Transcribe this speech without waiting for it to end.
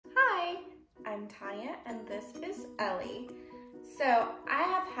I'm Tanya and this is Ellie. So I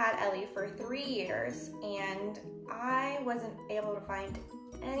have had Ellie for 3 years and I wasn't able to find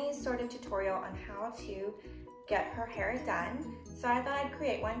any sort of tutorial on how to get her hair done. So I thought I'd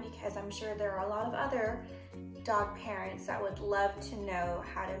create one because I'm sure there are a lot of other dog parents that would love to know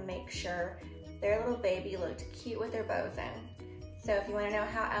how to make sure their little baby looked cute with their bows in. So if you want to know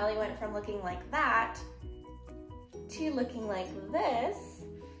how Ellie went from looking like that to looking like this,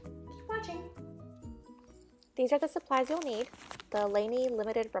 keep watching. These are the supplies you'll need. The Laney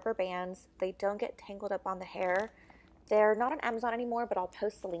limited rubber bands. They don't get tangled up on the hair. They're not on Amazon anymore, but I'll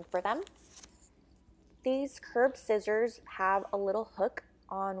post the link for them. These curved scissors have a little hook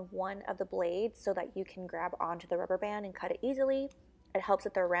on one of the blades so that you can grab onto the rubber band and cut it easily. It helps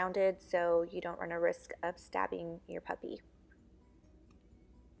that they're rounded so you don't run a risk of stabbing your puppy.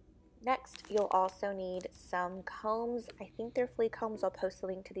 Next, you'll also need some combs. I think they're flea combs. I'll post the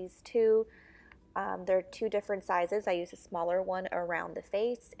link to these too. They're 2 different sizes. I use a smaller one around the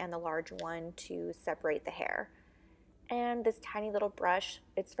face and the large one to separate the hair. And this tiny little brush,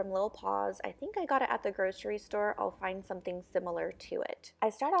 it's from Lil Paws. I think I got it at the grocery store. I'll find something similar to it. I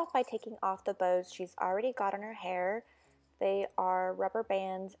start off by taking off the bows she's already got on her hair. They are rubber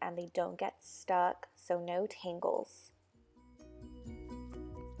bands and they don't get stuck, so no tangles.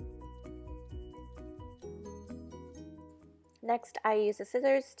 Next, I use the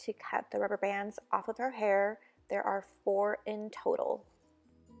scissors to cut the rubber bands off of her hair. There are 4 in total.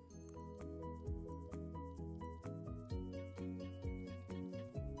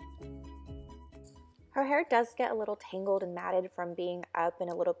 Her hair does get a little tangled and matted from being up in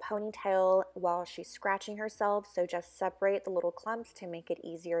a little ponytail while she's scratching herself, so just separate the little clumps to make it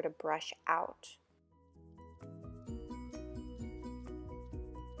easier to brush out.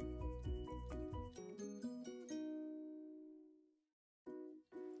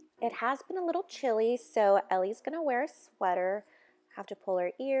 It has been a little chilly, so Ellie's gonna wear a sweater. Have to pull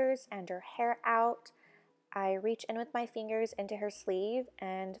her ears and her hair out. I reach in with my fingers into her sleeve,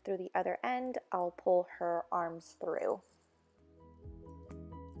 and through the other end, I'll pull her arms through.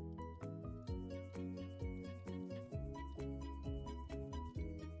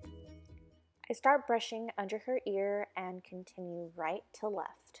 I start brushing under her ear and continue right to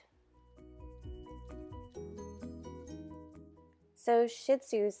left. So Shih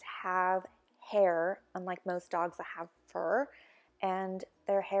Tzus have hair, unlike most dogs that have fur, and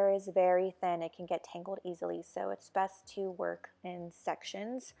their hair is very thin. It can get tangled easily, so it's best to work in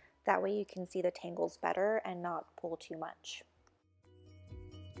sections. That way you can see the tangles better and not pull too much.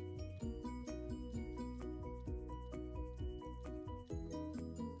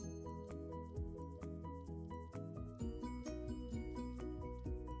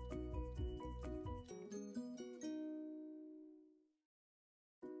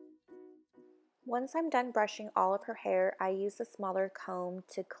 Once I'm done brushing all of her hair, I use the smaller comb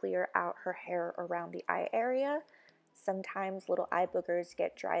to clear out her hair around the eye area. Sometimes little eye boogers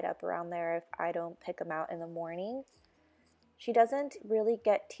get dried up around there if I don't pick them out in the morning. She doesn't really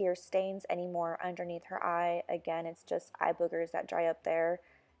get tear stains anymore underneath her eye. Again, it's just eye boogers that dry up there.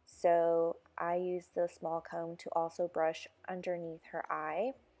 So I use the small comb to also brush underneath her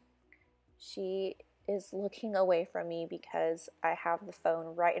eye. She is looking away from me because I have the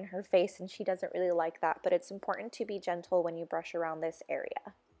phone right in her face and she doesn't really like that, but it's important to be gentle when you brush around this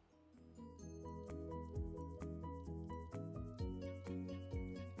area.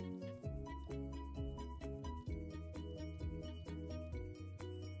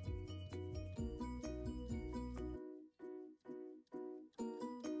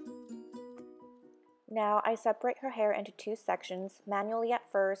 Now I separate her hair into 2 sections, manually at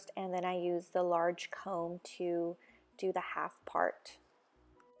first, and then I use the large comb to do the half part.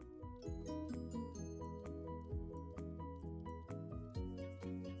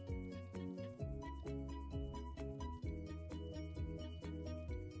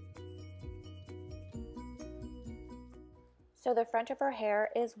 So the front of her hair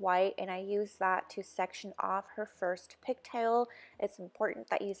is white and I use that to section off her first pigtail. It's important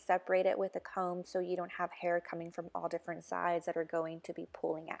that you separate it with a comb so you don't have hair coming from all different sides that are going to be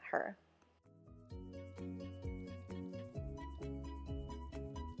pulling at her.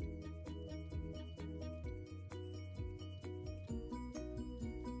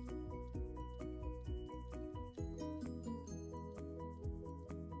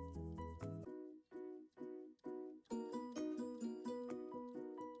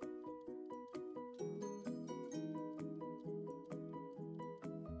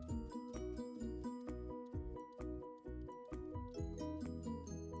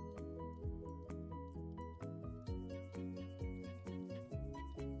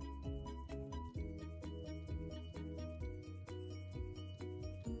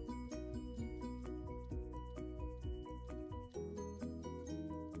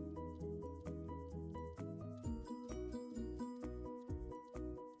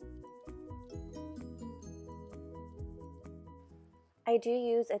 I do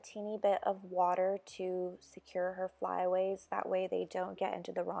use a teeny bit of water to secure her flyaways. That way they don't get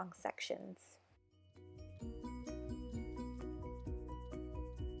into the wrong sections.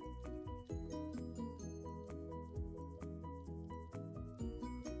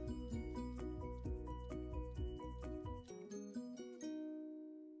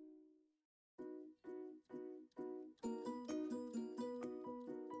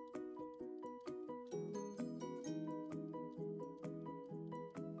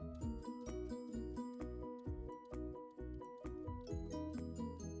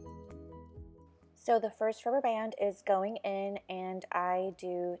 So the first rubber band is going in, and I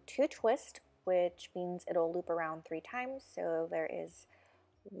do 2 twists, which means it'll loop around 3 times. So there is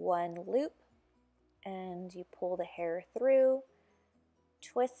 1 loop, and you pull the hair through,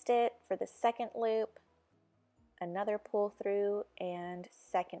 twist it for the second loop, another pull through, and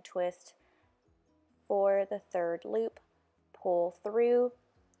second twist for the third loop, pull through,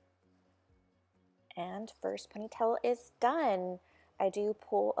 and first ponytail is done. I do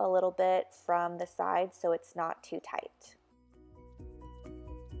pull a little bit from the side so it's not too tight.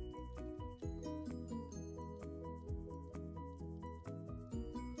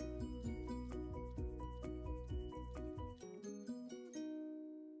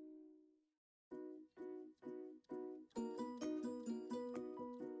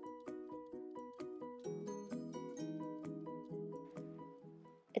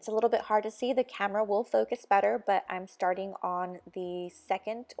 It's a little bit hard to see. The camera will focus better, but I'm starting on the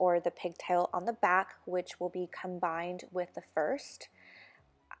second, or the pigtail on the back, which will be combined with the first.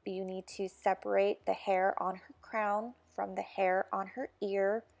 You need to separate the hair on her crown from the hair on her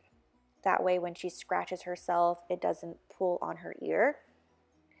ear. That way when she scratches herself, it doesn't pull on her ear.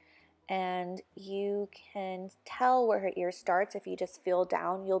 And you can tell where her ear starts. If you just feel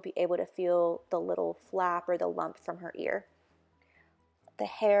down, you'll be able to feel the little flap or the lump from her ear. The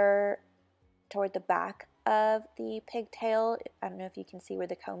hair toward the back of the pigtail, I don't know if you can see where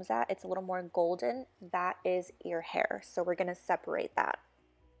the comb's at, it's a little more golden. That is ear hair, so we're going to separate that.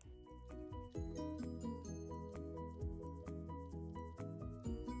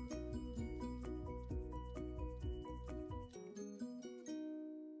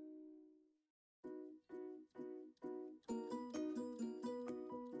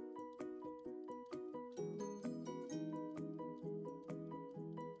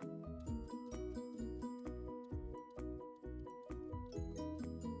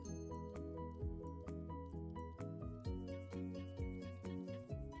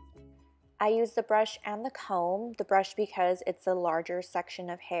 I use the brush and the comb. The brush because it's a larger section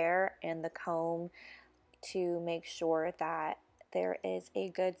of hair, and the comb to make sure that there is a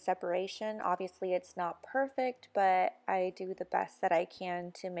good separation. Obviously it's not perfect, but I do the best that I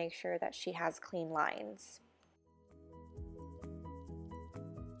can to make sure that she has clean lines.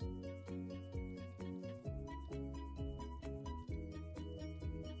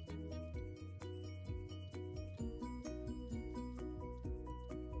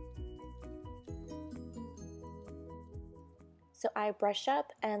 So I brush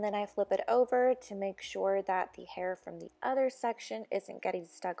up and then I flip it over to make sure that the hair from the other section isn't getting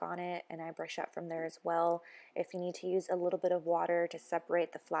stuck on it, and I brush up from there as well. If you need to use a little bit of water to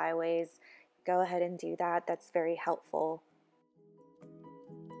separate the flyaways, go ahead and do that. That's very helpful.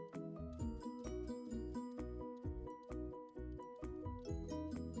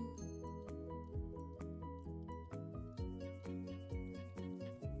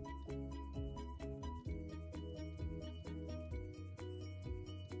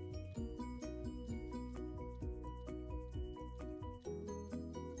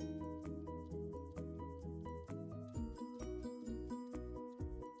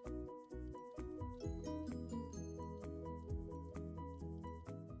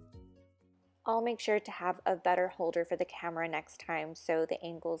 I'll make sure to have a better holder for the camera next time so the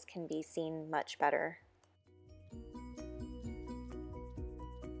angles can be seen much better.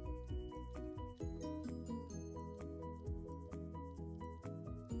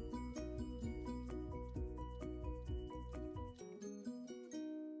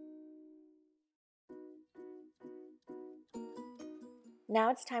 Now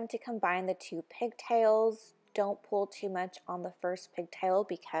it's time to combine the 2 pigtails. Don't pull too much on the first pigtail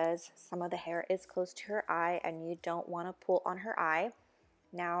because some of the hair is close to her eye and you don't want to pull on her eye.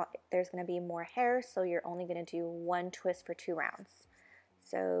 Now there's going to be more hair, so you're only going to do 1 twist for 2 rounds.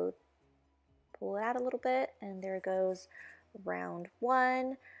 So pull it out a little bit, and there goes round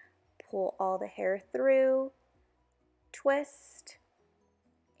 1. Pull all the hair through, twist,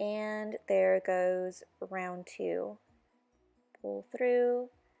 and there goes round 2. Pull through,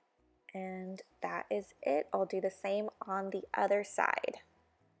 And that is it. I'll do the same on the other side.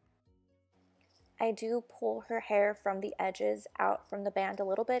 I do pull her hair from the edges out from the band a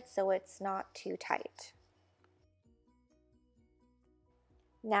little bit so it's not too tight.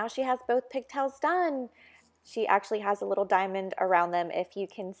 Now she has both pigtails done. She actually has a little diamond around them, if you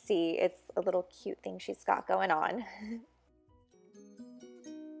can see. It's a little cute thing she's got going on.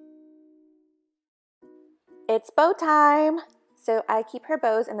 It's bow time! So I keep her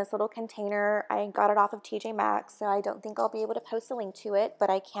bows in this little container. I got it off of TJ Maxx, so I don't think I'll be able to post a link to it,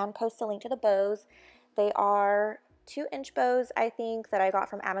 but I can post a link to the bows. They are 2-inch bows, I think, that I got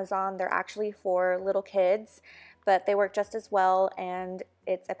from Amazon. They're actually for little kids, but they work just as well, and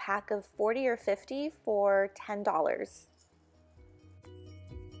it's a pack of 40 or 50 for $10.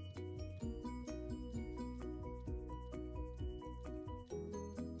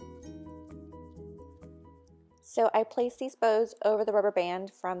 So I place these bows over the rubber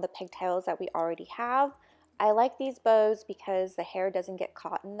band from the pigtails that we already have. I like these bows because the hair doesn't get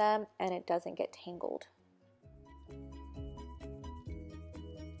caught in them and it doesn't get tangled.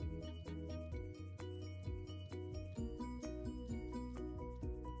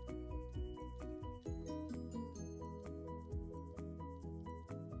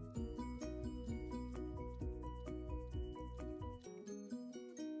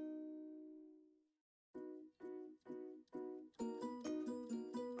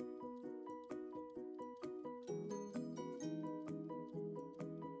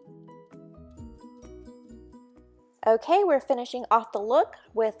 Okay, we're finishing off the look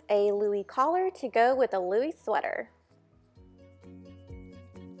with a Louis collar to go with a Louis sweater.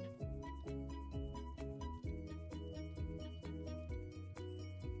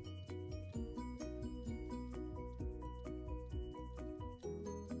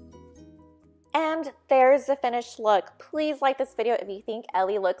 And there's the finished look. Please like this video if you think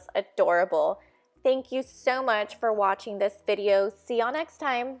Ellie looks adorable. Thank you so much for watching this video. See y'all next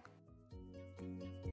time.